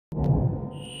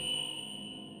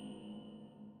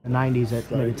the 90s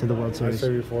that made it to the World I Series.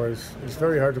 said before, it's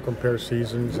very hard to compare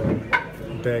seasons and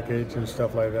decades and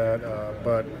stuff like that.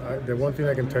 But the one thing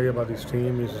I can tell you about this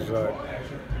team is that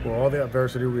with all the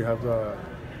adversity we have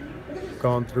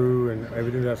gone through and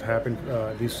everything that's happened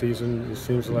this season, it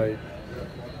seems like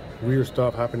weird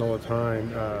stuff happening all the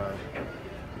time.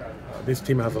 This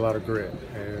team has a lot of grit,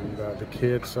 and the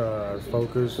kids are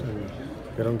focused and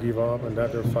they don't give up, and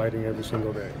that they're fighting every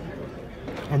single day.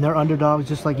 And they're underdogs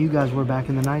just like you guys were back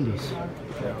in the 90s.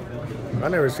 Yeah. I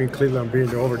never seen Cleveland being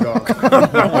the overdog.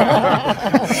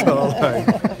 So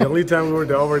like, the only time we were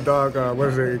the overdog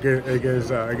was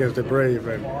against the Brave,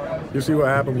 and you see what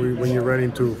happened when you run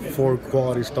into 4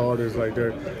 quality starters like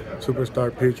they're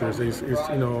superstar pitchers. It's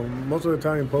most of the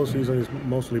time in postseason is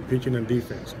mostly pitching and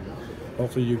defense.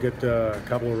 Hopefully you get a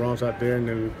couple of runs out there, and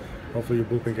then hopefully your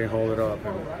bullpen can hold it up.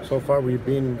 And so far we've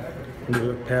been in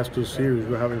the past 2 series,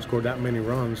 we haven't scored that many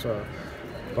runs.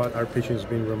 But our pitching has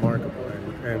been remarkable,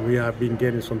 and we have been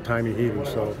getting some tiny hitting.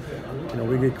 So,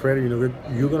 we get credit.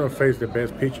 You're going to face the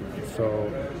best pitching. So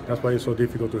that's why it's so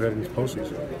difficult to head in this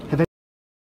postseason.